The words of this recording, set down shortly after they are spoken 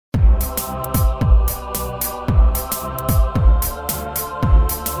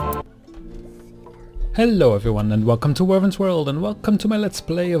Hello everyone and welcome to Werven's World and welcome to my Let's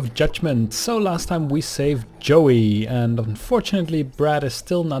Play of Judgment. So last time we saved Joey and unfortunately Brad is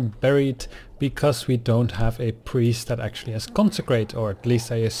still not buried because we don't have a priest that actually has consecrate, or at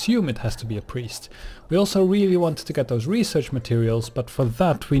least I assume it has to be a priest. We also really wanted to get those research materials, but for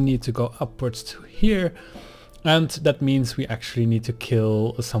that we need to go upwards to here, and that means we actually need to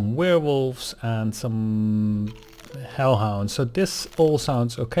kill some werewolves and some hellhounds. So this all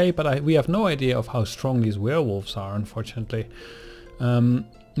sounds okay, but we have no idea of how strong these werewolves are, unfortunately.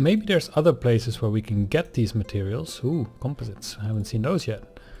 Maybe there's other places where we can get these materials. Ooh, composites. I haven't seen those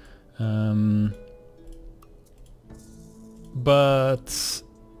yet. But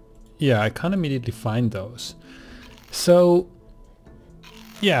yeah, I can't immediately find those. So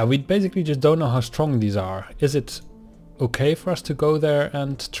yeah, we basically just don't know how strong these are. Is it okay for us to go there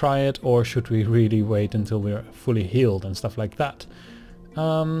and try it, or should we really wait until we're fully healed and stuff like that?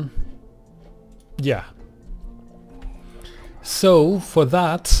 Yeah. So for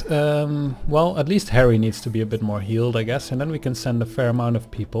that, well, at least Harry needs to be a bit more healed, I guess, and then we can send a fair amount of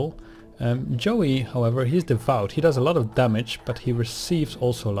people. Joey, however, he's devout. He does a lot of damage, but he receives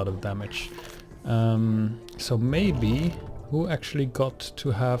also a lot of damage. So maybe who actually got to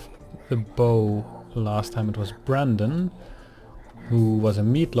have the bow last time? It was Brandon, who was a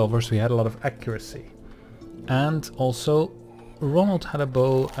meat lover, so he had a lot of accuracy. And also Ronald had a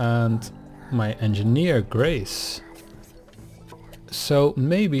bow and my engineer Grace. So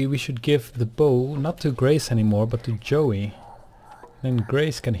maybe we should give the bow not to Grace anymore but to Joey. Then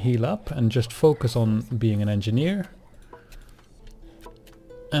Grace can heal up and just focus on being an engineer.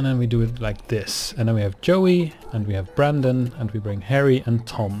 And then we do it like this. And then we have Joey and we have Brandon and we bring Harry and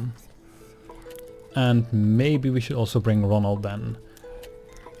Tom. And maybe we should also bring Ronald then.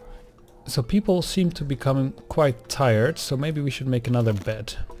 So people seem to be becoming quite tired, so maybe we should make another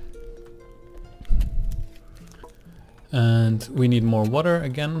bed. And we need more water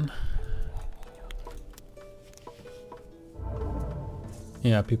again.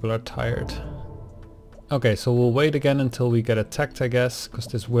 Yeah, people are tired. Okay, so we'll wait again until we get attacked, I guess, because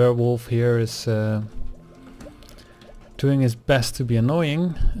this werewolf here is doing his best to be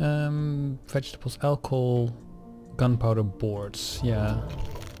annoying. Vegetables, alcohol, gunpowder, boards, yeah.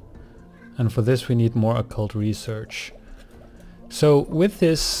 And for this we need more occult research. So with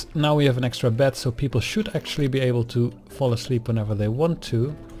this, now we have an extra bed, so people should actually be able to fall asleep whenever they want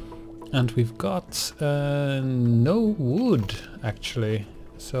to. And we've got no wood, actually.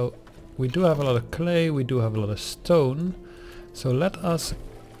 So we do have a lot of clay, we do have a lot of stone. So let us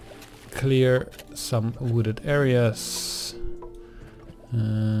clear some wooded areas.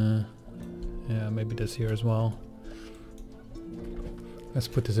 Yeah, maybe this here as well. Let's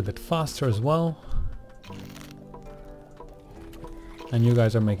put this a bit faster as well. And you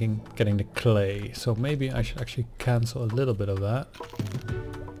guys are getting the clay, so maybe I should actually cancel a little bit of that.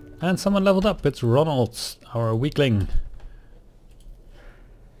 And someone leveled up. It's Ronald, our weakling.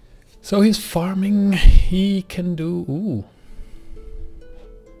 So he's farming. He can do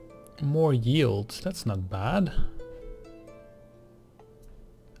more yields. That's not bad.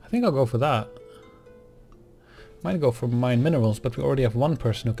 I think I'll go for that. Might go for mine minerals, but we already have one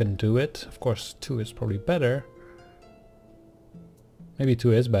person who can do it. Of course, 2 is probably better. Maybe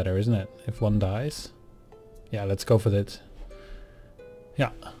 2 is better, isn't it? If one dies. Yeah, let's go for that. Yeah,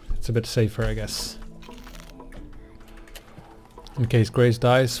 it's a bit safer, I guess. In case Grace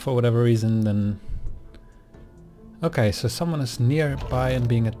dies for whatever reason, then... Okay, so someone is nearby and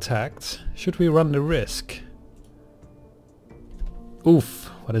being attacked. Should we run the risk?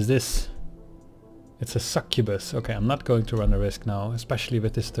 Oof, what is this? It's a succubus. Okay, I'm not going to run the risk now, especially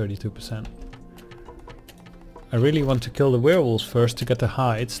with this 32%. I really want to kill the werewolves first to get the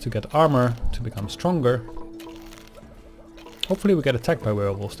hides, to get armor, to become stronger. Hopefully we get attacked by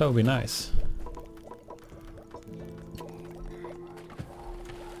werewolves, that would be nice.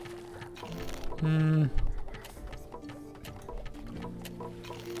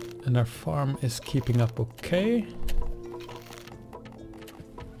 And our farm is keeping up okay.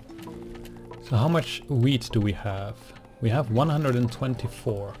 So how much wheat do we have? We have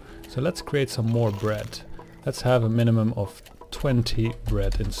 124. So let's create some more bread. Let's have a minimum of 20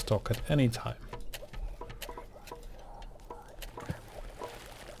 bread in stock at any time.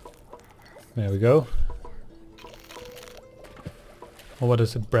 There we go. Well, what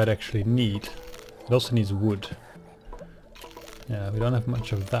does the bread actually need? It also needs wood. Yeah, we don't have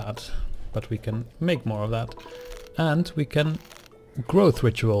much of that, but we can make more of that. And we can growth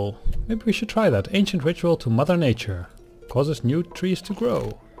ritual. Maybe we should try that. Ancient ritual to Mother Nature. Causes new trees to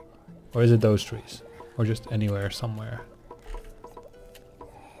grow. Or is it those trees? Or just anywhere, somewhere.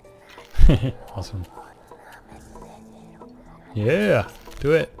 Awesome. Yeah,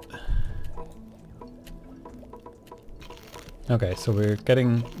 do it. Okay, so we're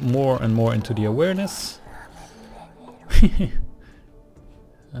getting more and more into the awareness.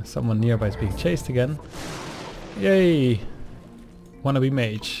 Someone nearby is being chased again. Yay! Wannabe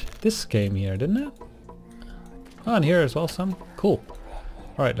mage. This came here, didn't it? Oh, and here as well some. Cool.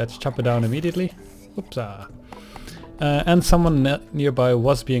 Alright, let's chop it down immediately. Oopsa. And someone nearby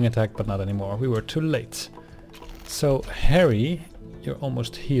was being attacked, but not anymore. We were too late. So, Harry, you're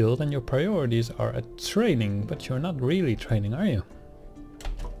almost healed and your priorities are at training, but you're not really training, are you?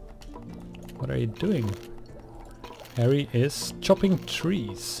 What are you doing? Harry is chopping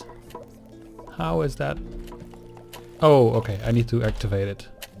trees. How is that? Oh, okay, I need to activate it.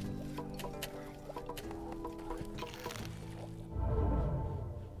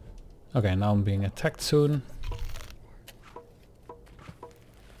 Okay, now I'm being attacked soon.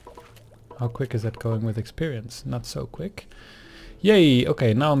 How quick is that going with experience? Not so quick. Yay!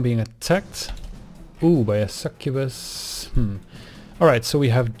 Okay, now I'm being attacked. Ooh, by a succubus. Alright, so we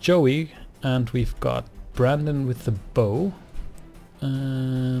have Joey and we've got Brandon with the bow.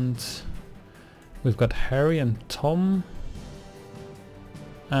 And we've got Harry and Tom.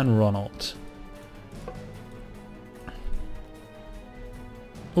 And Ronald.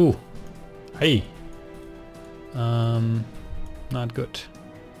 Ooh. Hey. Not good.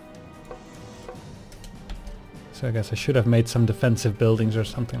 So I guess I should have made some defensive buildings or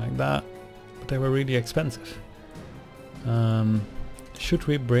something like that, but they were really expensive. Should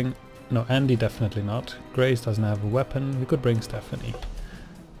we bring... No, Andy definitely not. Grace doesn't have a weapon. We could bring Stephanie.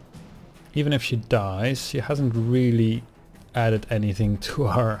 Even if she dies, she hasn't really added anything to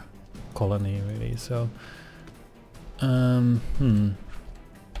our colony, really, so...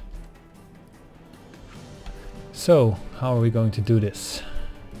 So, how are we going to do this?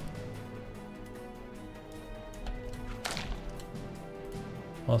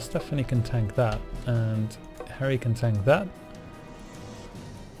 Well, Stephanie can tank that, and Harry can tank that.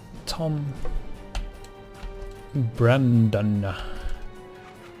 Tom... Brandon.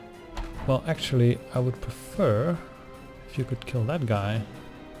 Well, actually, I would prefer if you could kill that guy.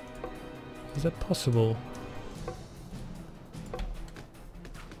 Is that possible?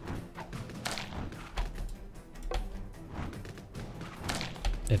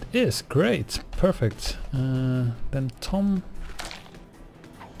 It is, great, perfect. Then Tom.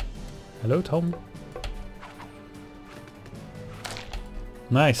 Hello, Tom.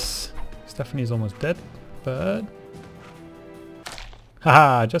 Nice. Stephanie's almost dead, but...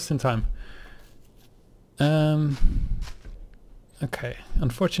 Haha, just in time. Okay,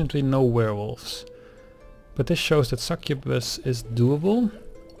 unfortunately no werewolves. But this shows that succubus is doable.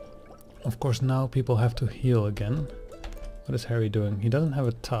 Of course now people have to heal again. What is Harry doing? He doesn't have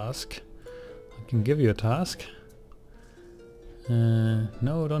a task. I can give you a task.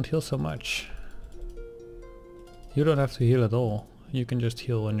 No, don't heal so much. You don't have to heal at all. You can just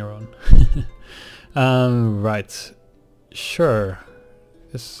heal on your own. Right. Sure.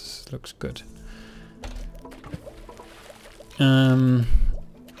 This looks good.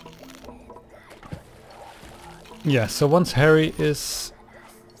 Yeah, so once Harry is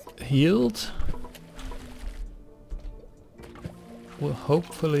healed, we'll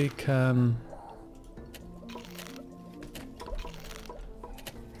hopefully can...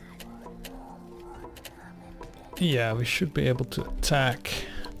 Yeah, we should be able to attack,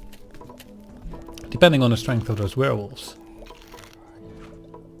 depending on the strength of those werewolves.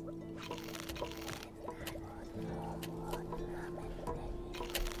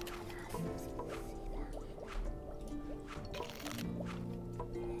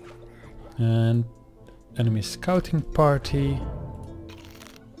 And enemy scouting party.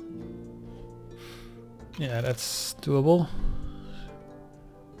 Yeah, that's doable.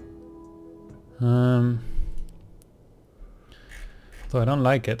 Though I don't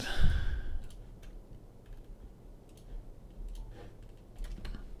like it.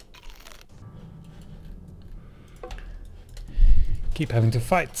 Keep having to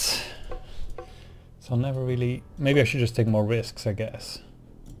fight. So I'll never really... Maybe I should just take more risks, I guess.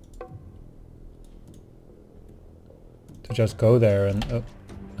 To just go there and...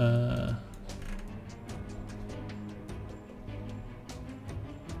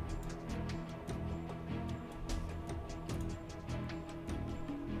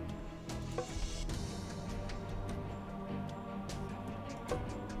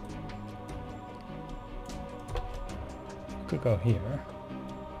 could go here.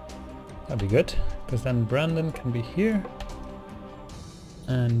 That'd be good, because then Brandon can be here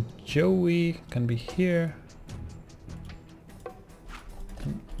and Joey can be here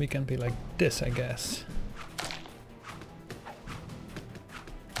and we can be like this, I guess.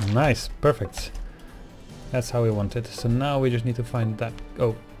 Nice, perfect. That's how we want it. So now we just need to find that.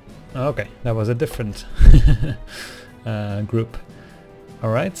 Oh, okay, that was a different group.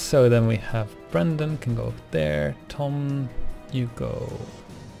 Alright, so then we have Brandon can go there. Tom, you go.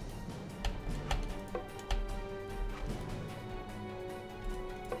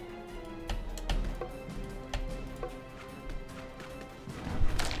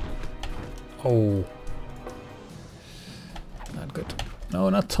 Oh, not good. No,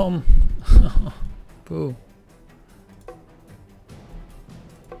 not Tom. Boo.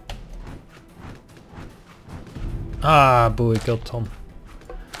 Ah, boo, he killed Tom.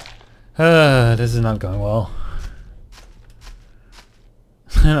 This is not going well.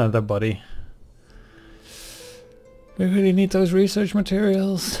 Another body. We really need those research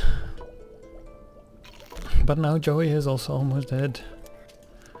materials. But now Joey is also almost dead.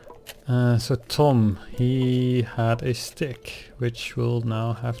 So Tom, he had a stick, which we'll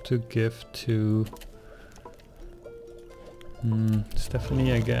now have to give to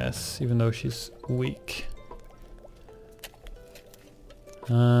Stephanie, I guess, even though she's weak.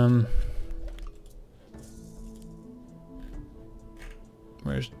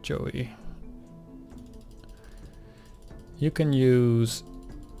 Where's Joey? You can use...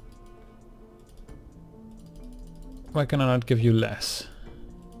 Why can I not give you less?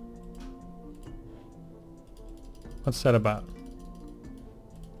 What's that about?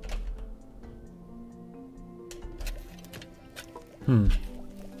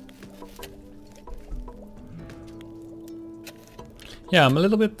 Yeah, I'm a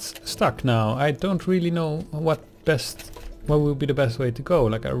little bit stuck now. I don't really know what would be the best way to go.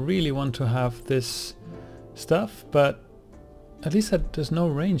 Like, I really want to have this stuff, but at least there's no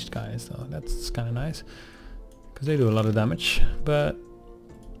ranged guys though. That's kind of nice because they do a lot of damage. But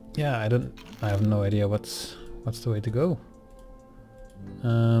yeah, I have no idea what's the way to go.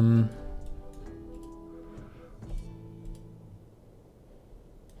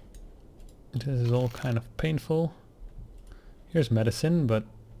 This is all kind of painful. Here's medicine, but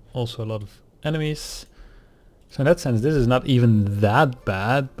also a lot of enemies. So in that sense, this is not even that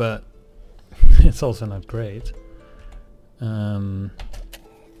bad, but it's also not great. But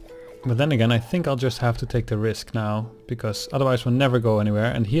then again, I think I'll just have to take the risk now, because otherwise we'll never go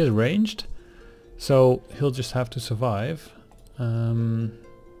anywhere. And he is ranged, so he'll just have to survive. And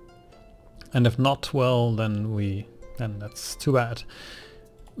if not, well, then that's too bad.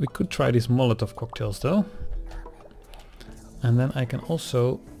 We could try these Molotov cocktails though. And then I can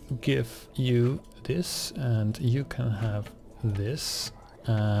also give you this, and you can have this,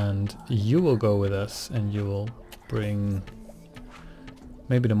 and you will go with us, and you will bring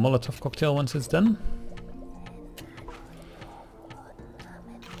maybe the Molotov cocktail once it's done.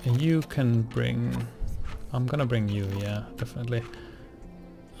 And you can bring... I'm gonna bring you, yeah, definitely.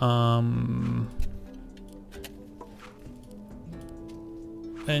 And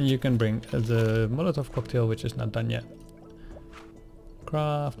you can bring the Molotov cocktail, which is not done yet.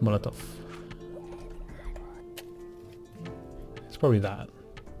 Craft Molotov. It's probably that.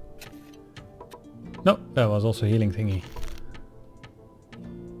 No, that was also healing thingy.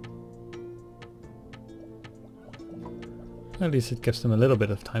 At least it gives them a little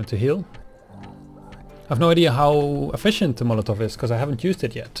bit of time to heal. I have no idea how efficient the Molotov is, because I haven't used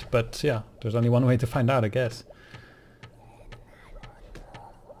it yet. But yeah, there's only one way to find out, I guess.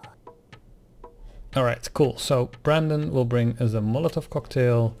 Alright, cool. So Brandon will bring us a Molotov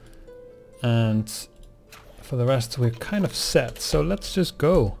cocktail, and for the rest we're kind of set. So let's just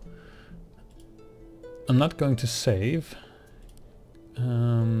go. I'm not going to save.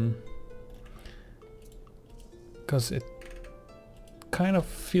 Because it kind of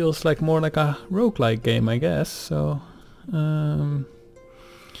feels like more like a roguelike game, I guess. So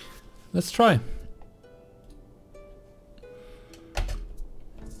let's try.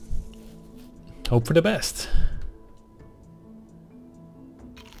 Hope for the best.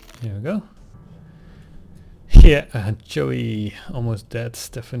 Here we go. Yeah, Joey almost dead.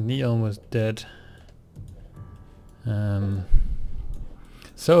 Stephanie almost dead.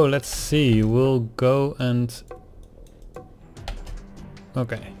 So let's see. We'll go and...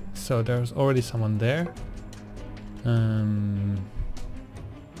 Okay, so there's already someone there.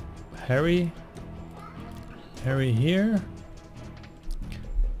 Harry here.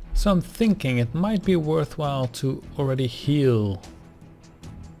 So I'm thinking it might be worthwhile to already heal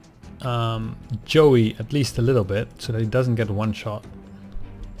Joey at least a little bit, so that he doesn't get one shot.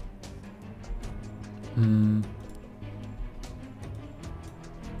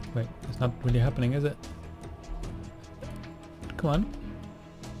 Wait, it's not really happening, is it? Come on.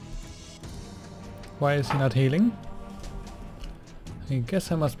 Why is he not healing? I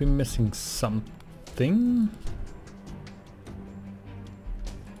guess I must be missing something.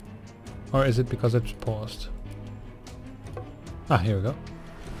 Or is it because it's paused? Ah, here we go.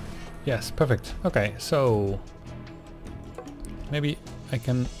 Yes, perfect. Okay, so maybe I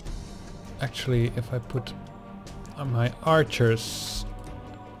can actually, if I put my archers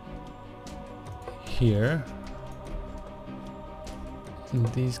here, and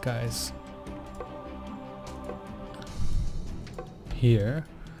these guys here,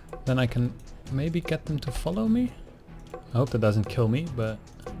 then I can maybe get them to follow me. I hope that doesn't kill me, but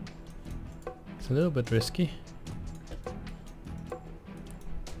it's a little bit risky.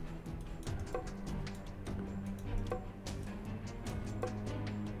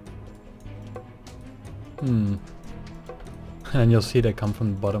 And you'll see they come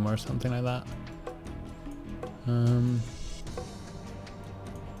from the bottom or something like that.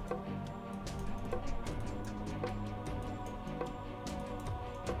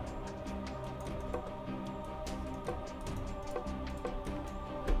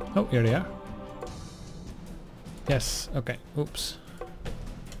 Oh, here they are. Yes, okay, oops.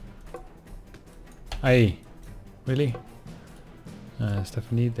 Aye, really?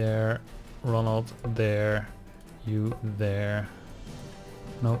 Stephanie there, Ronald there, you there,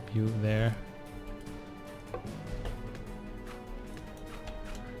 no, you there.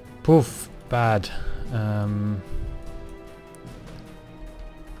 Poof, bad.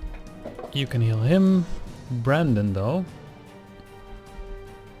 You can heal him. Brandon though.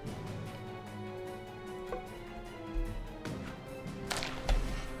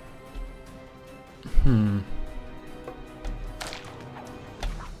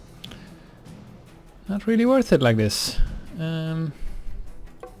 Not really worth it like this. I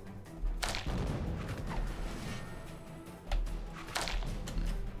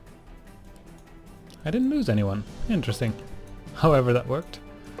didn't lose anyone. Interesting. However that worked.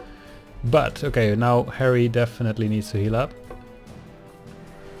 But okay, now Harry definitely needs to heal up.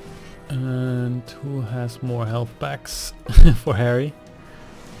 And who has more health packs for Harry?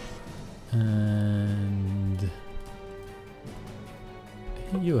 And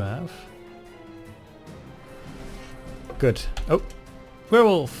you have. Good. Oh,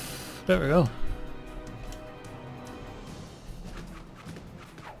 werewolf. There we go.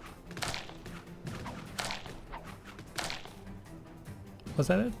 Was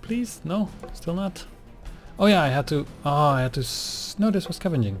that it, please? No, still not. Oh yeah, I had to. Oh, I had to. No, this was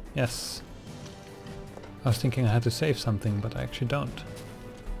scavenging. Yes. I was thinking I had to save something, but I actually don't.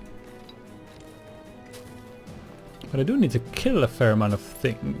 But I do need to kill a fair amount of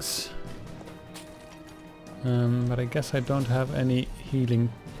things. But I guess I don't have any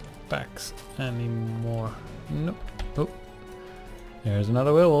healing packs anymore. Nope. Oh, there's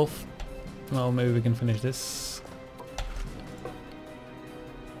another werewolf. Well, maybe we can finish this.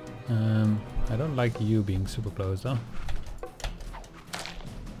 I don't like you being super close though.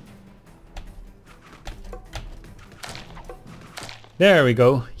 There we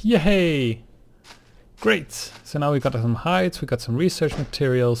go. Yay! Great. So now we got some hides, we got some research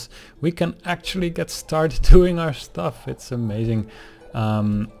materials. We can actually get started doing our stuff. It's amazing.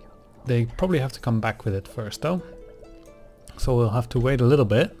 They probably have to come back with it first though. So we'll have to wait a little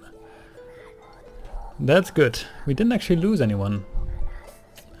bit. That's good. We didn't actually lose anyone.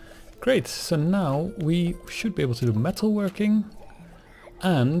 Great, so now we should be able to do metalworking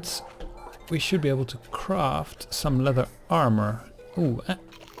and we should be able to craft some leather armor. Ooh,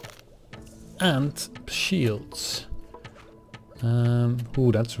 and shields.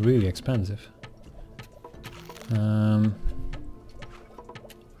 Ooh, that's really expensive.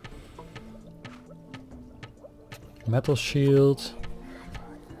 Metal shield.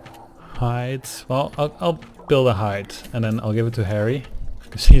 Hides. Well, I'll build a hide and then I'll give it to Harry.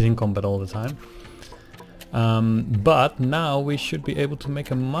 Because he's in combat all the time. But now we should be able to make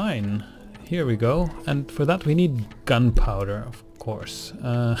a mine. Here we go. And for that we need gunpowder, of course.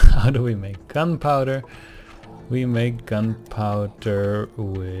 How do we make gunpowder? We make gunpowder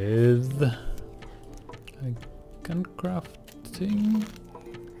with gun crafting.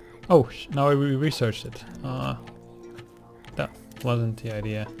 Oh, now I researched it. That wasn't the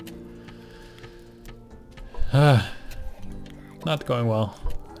idea. Not going well.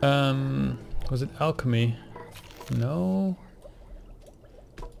 Was it alchemy? No.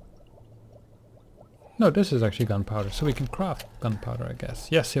 No, this is actually gunpowder, so we can craft gunpowder, I guess.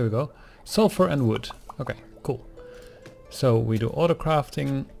 Yes, here we go. Sulfur and wood. Okay, cool. So we do auto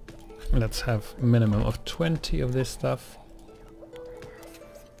crafting. Let's have a minimum of 20 of this stuff.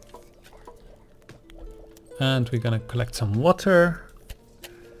 And we're gonna collect some water.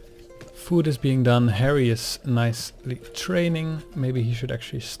 food is being done. Harry is nicely training. Maybe he should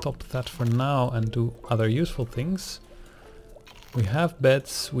actually stop that for now and do other useful things. We have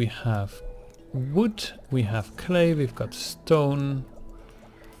beds, we have wood, we have clay, we've got stone.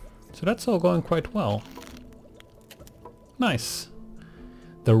 So that's all going quite well. Nice.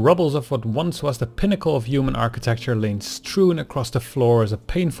 The rubbles of what once was the pinnacle of human architecture lay strewn across the floor as a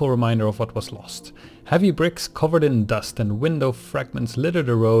painful reminder of what was lost. Heavy bricks covered in dust and window fragments litter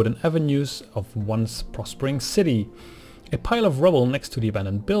the road and avenues of once prospering city. A pile of rubble next to the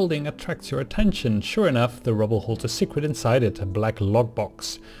abandoned building attracts your attention. Sure enough, the rubble holds a secret inside it, a black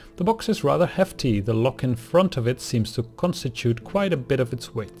lockbox. The box is rather hefty. The lock in front of it seems to constitute quite a bit of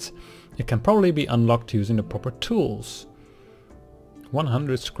its weight. It can probably be unlocked using the proper tools.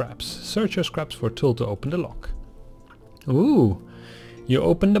 100 scraps. Search your scraps for a tool to open the lock. Ooh! You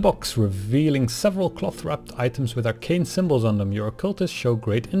open the box, revealing several cloth-wrapped items with arcane symbols on them. Your occultists show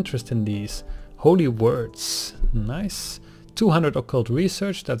great interest in these. Holy words. Nice. 200 occult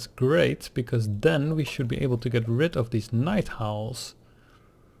research, that's great, because then we should be able to get rid of these night howls.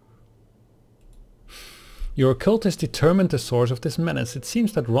 Your occultist determined the source of this menace. It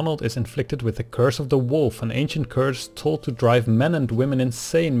seems that Ronald is inflicted with the curse of the wolf, an ancient curse told to drive men and women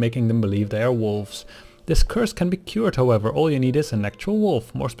insane, making them believe they are wolves. This curse can be cured, however. All you need is an actual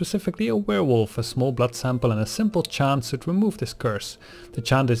wolf, more specifically a werewolf. A small blood sample and a simple chant should remove this curse. The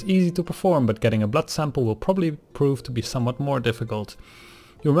chant is easy to perform, but getting a blood sample will probably prove to be somewhat more difficult.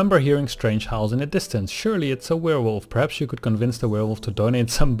 You remember hearing strange howls in the distance. Surely it's a werewolf. Perhaps you could convince the werewolf to donate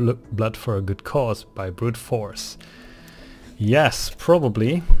some blood for a good cause by brute force. Yes,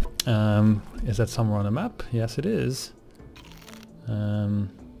 probably. Is that somewhere on the map? Yes, it is.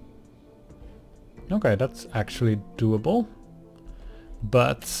 Okay, that's actually doable.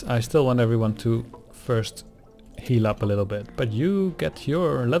 But I still want everyone to first heal up a little bit. But you get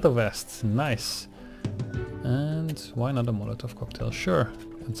your leather vest. Nice. And why not a Molotov cocktail? Sure.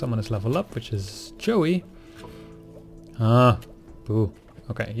 And someone is level up, which is Joey. Ah, boo.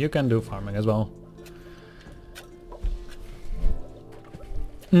 Okay, you can do farming as well.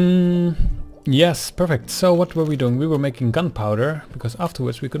 Yes, perfect. So what were we doing? We were making gunpowder, because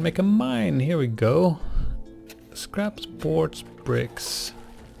afterwards we could make a mine. Here we go. Scraps, boards, bricks,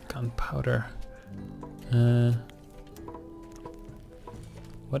 gunpowder.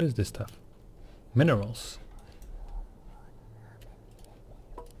 What is this stuff? Minerals.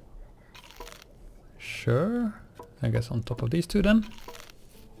 Sure. I guess on top of these two then.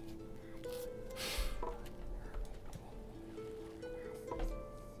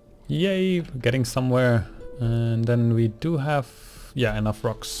 Yay, we're getting somewhere. And then we do have, yeah, enough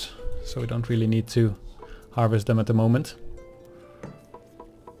rocks. So we don't really need to harvest them at the moment.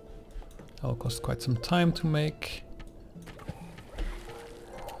 That will cost quite some time to make.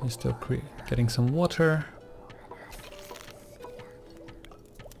 We're still getting some water.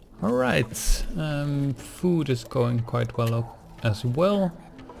 Alright, food is going quite well as well.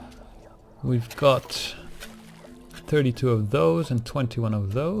 We've got 32 of those and 21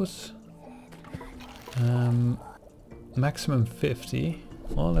 of those. Maximum 50.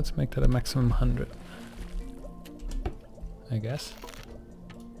 Well, let's make that a maximum 100. I guess.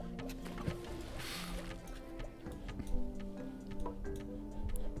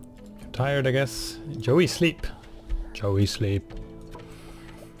 You're tired, I guess. Joey, sleep. Joey, sleep.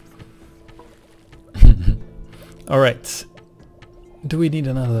 Alright. Do we need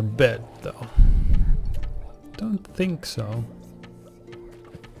another bed though? Don't think so.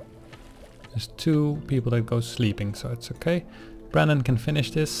 There's 2 people that go sleeping, so it's okay. Brandon can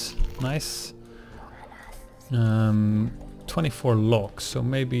finish this. Nice. 24 logs, so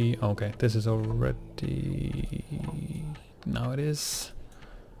maybe... Okay, this is already... Now it is.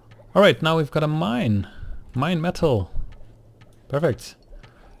 Alright, now we've got a mine. Mine metal. Perfect.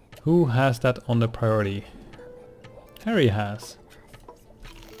 Who has that on the priority? Harry has.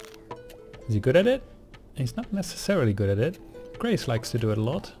 Is he good at it? He's not necessarily good at it. Grace likes to do it a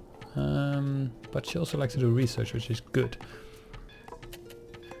lot. But she also likes to do research, which is good.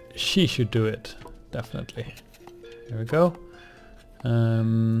 She should do it, definitely. There we go.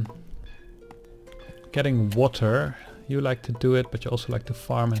 Getting water. You like to do it, but you also like to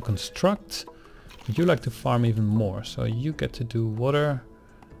farm and construct. But you like to farm even more, so you get to do water.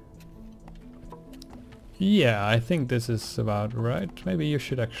 Yeah, I think this is about right. Maybe you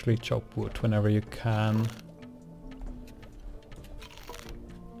should actually chop wood whenever you can.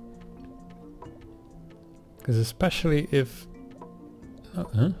 Because especially if... Oh,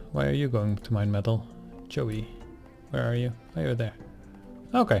 huh? Why are you going to mine metal? Joey, where are you? Oh, you're there.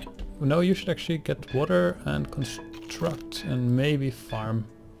 Okay. No, you should actually get water and construct and maybe farm.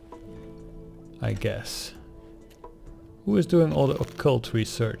 I guess. Who is doing all the occult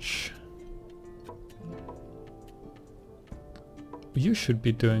research? You should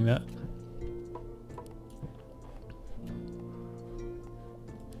be doing that.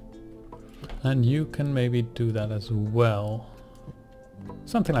 And you can maybe do that as well.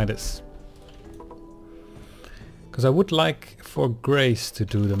 Something like this. Because I would like for Grace to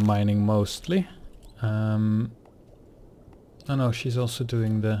do the mining mostly. Oh no, she's also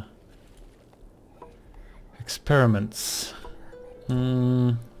doing the experiments.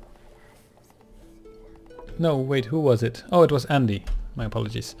 No, wait, who was it? Oh, it was Andy. My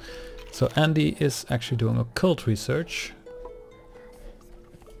apologies. So Andy is actually doing occult research.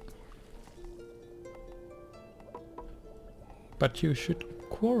 But you should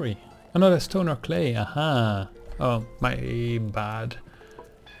quarry. Oh no, that's stone or clay. Aha. Oh, my bad.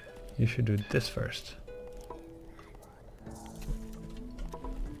 You should do this first.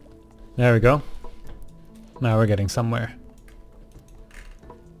 There we go. Now we're getting somewhere.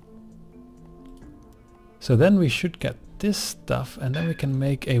 So then we should get this stuff and then we can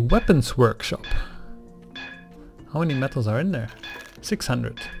make a weapons workshop. How many metals are in there?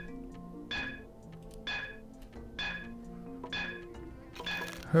 600.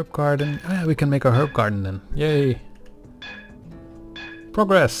 Herb garden. Ah, yeah, we can make a herb garden then. Yay.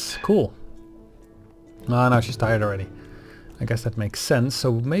 Progress. Cool. Ah, now she's tired already. I guess that makes sense.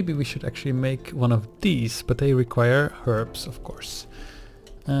 So maybe we should actually make one of these, but they require herbs, of course.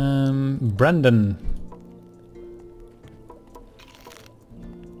 Brandon.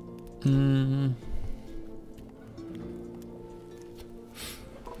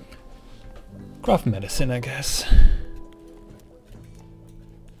 Craft medicine, I guess.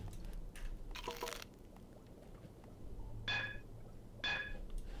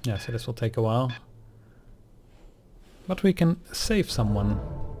 Yeah, so this will take a while. But we can save someone.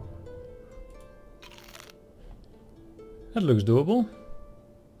 That looks doable.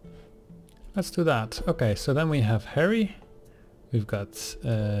 Let's do that. Okay, so then we have Harry. We've got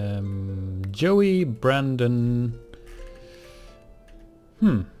Joey, Brandon.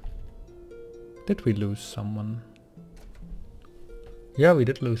 Did we lose someone? Yeah, we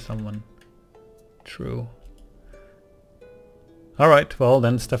did lose someone. True. Alright, well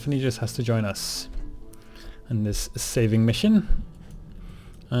then Stephanie just has to join us in this saving mission.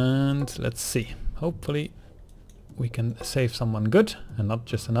 And let's see. Hopefully we can save someone good and not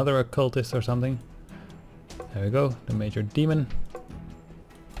just another occultist or something. There we go, the major demon.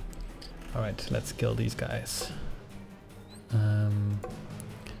 Alright, let's kill these guys.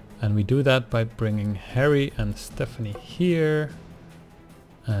 And we do that by bringing Harry and Stephanie here.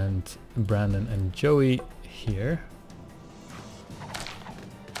 And Brandon and Joey here.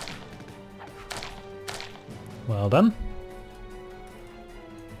 Well done.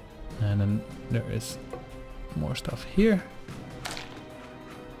 And then there is more stuff here.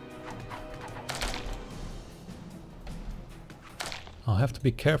 I'll have to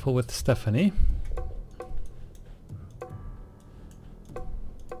be careful with Stephanie.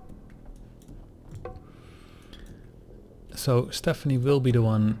 So Stephanie will be the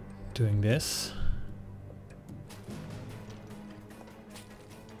one doing this.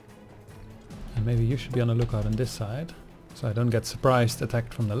 And maybe you should be on the lookout on this side, so I don't get surprised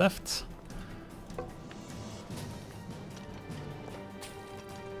attacked from the left.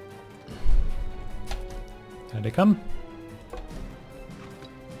 There they come.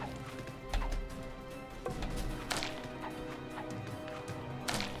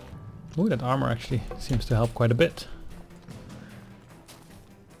 Ooh, that armor actually seems to help quite a bit.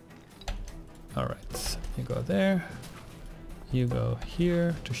 Alright, you go there. You go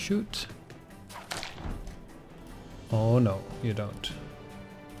here to shoot. Oh no, you don't.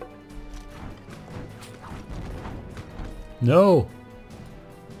 No!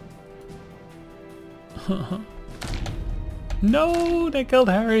 No, they killed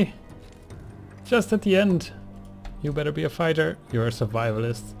Harry! Just at the end. You better be a fighter. You're a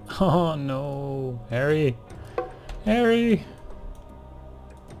survivalist. Oh no, Harry! Harry!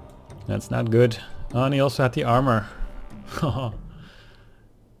 That's not good. Oh, and he also had the armor.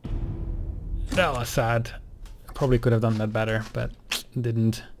 That was sad. Probably could have done that better, but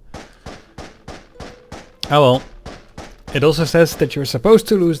didn't. Oh well. It also says that you're supposed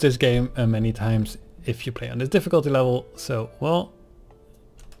to lose this game many times if you play on this difficulty level. So, well,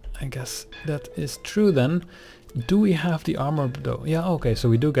 I guess that is true then. Do we have the armor though? Yeah, okay, so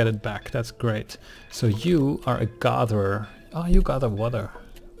we do get it back. That's great. So you are a gatherer. Oh, you gather water.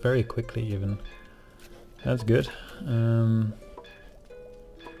 Very quickly even. That's good.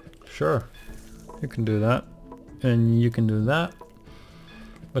 Sure. You can do that. And you can do that.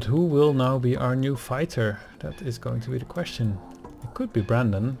 But who will now be our new fighter? That is going to be the question. It could be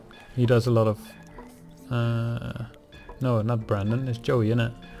Brandon. He does a lot of... no, not Brandon. It's Joey, isn't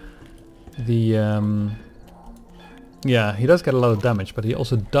it? The... yeah, he does get a lot of damage, but he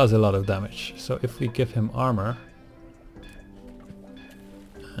also does a lot of damage. So if we give him armor...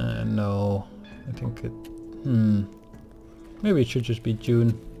 no, I think it... maybe it should just be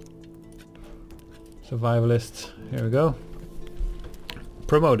June. Survivalist. Here we go.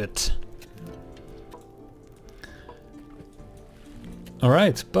 Promote it.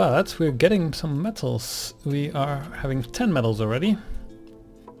 Alright, but we're getting some metals. We are having 10 metals already.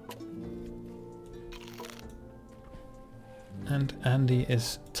 And Andy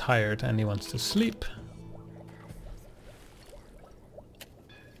is tired and he wants to sleep.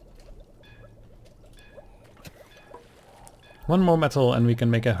 One more metal and we can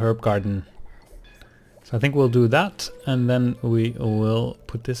make a herb garden. So I think we'll do that and then we will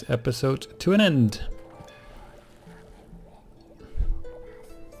put this episode to an end.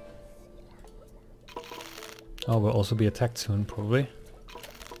 Oh, we'll also be attacked soon probably.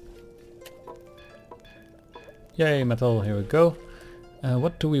 Yay, metal, here we go.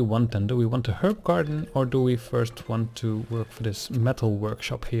 What do we want then? Do we want a herb garden or do we first want to work for this metal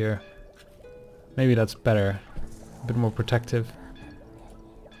workshop here? Maybe that's better. A bit more protective.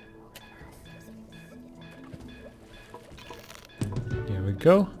 Here we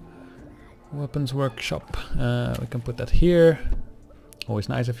go. Weapons workshop. We can put that here. Always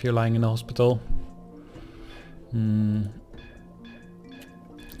nice if you're lying in a hospital. And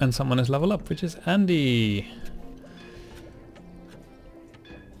someone is level up, which is Andy.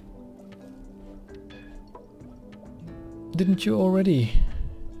 Didn't you already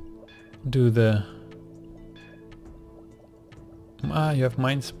do the... you have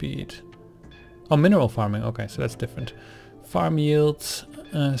mind speed. Oh, mineral farming. Okay, so that's different. Farm yields,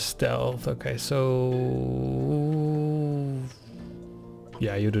 stealth. Okay, so...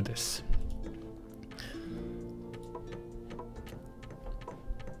 yeah, you do this.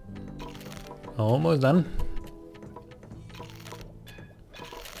 Almost done.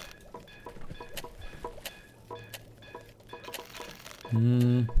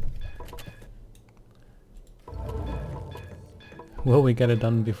 Will we get it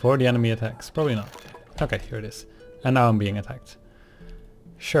done before the enemy attacks? Probably not. Okay, here it is. And now I'm being attacked.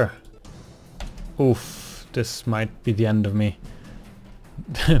 Sure. Oof, this might be the end of me.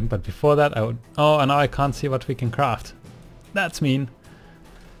 But before that I would... oh, and now I can't see what we can craft. That's mean.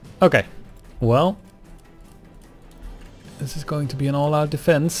 Okay, well... this is going to be an all-out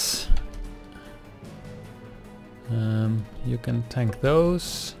defense. You can tank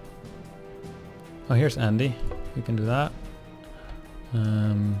those. Oh, here's Andy. You can do that.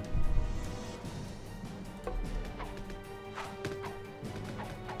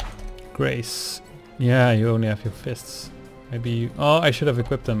 Grace. Yeah, you only have your fists. Maybe you... oh, I should have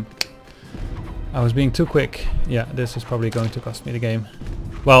equipped them. I was being too quick. Yeah, this is probably going to cost me the game.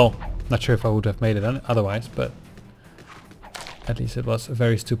 Well, not sure if I would have made it otherwise, but at least it was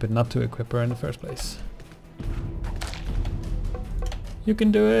very stupid not to equip her in the first place. You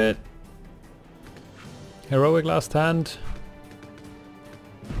can do it! Heroic last stand.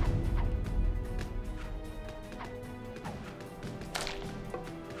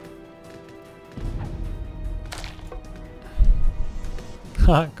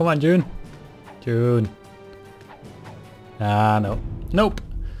 Come on, June. June. Ah, no. Nope.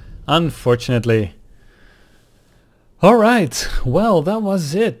 Unfortunately. Alright, well, that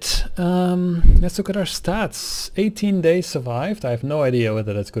was it. Let's look at our stats. 18 days survived. I have no idea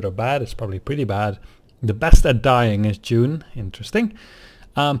whether that's good or bad. It's probably pretty bad. The best at dying is June. Interesting.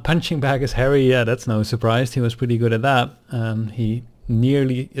 Punching bag is Harry. Yeah, that's no surprise. He was pretty good at that. He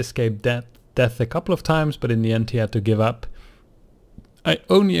nearly escaped death a couple of times, but in the end he had to give up. I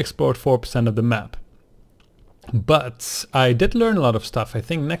only explored 4% of the map. But I did learn a lot of stuff. I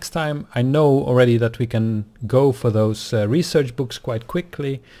think next time I know already that we can go for those research books quite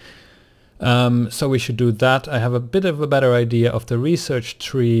quickly. So we should do that. I have a bit of a better idea of the research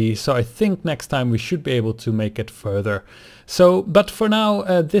tree. So I think next time we should be able to make it further. So, but for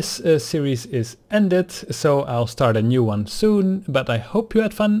now, this series is ended. So I'll start a new one soon. But I hope you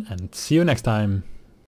had fun and see you next time.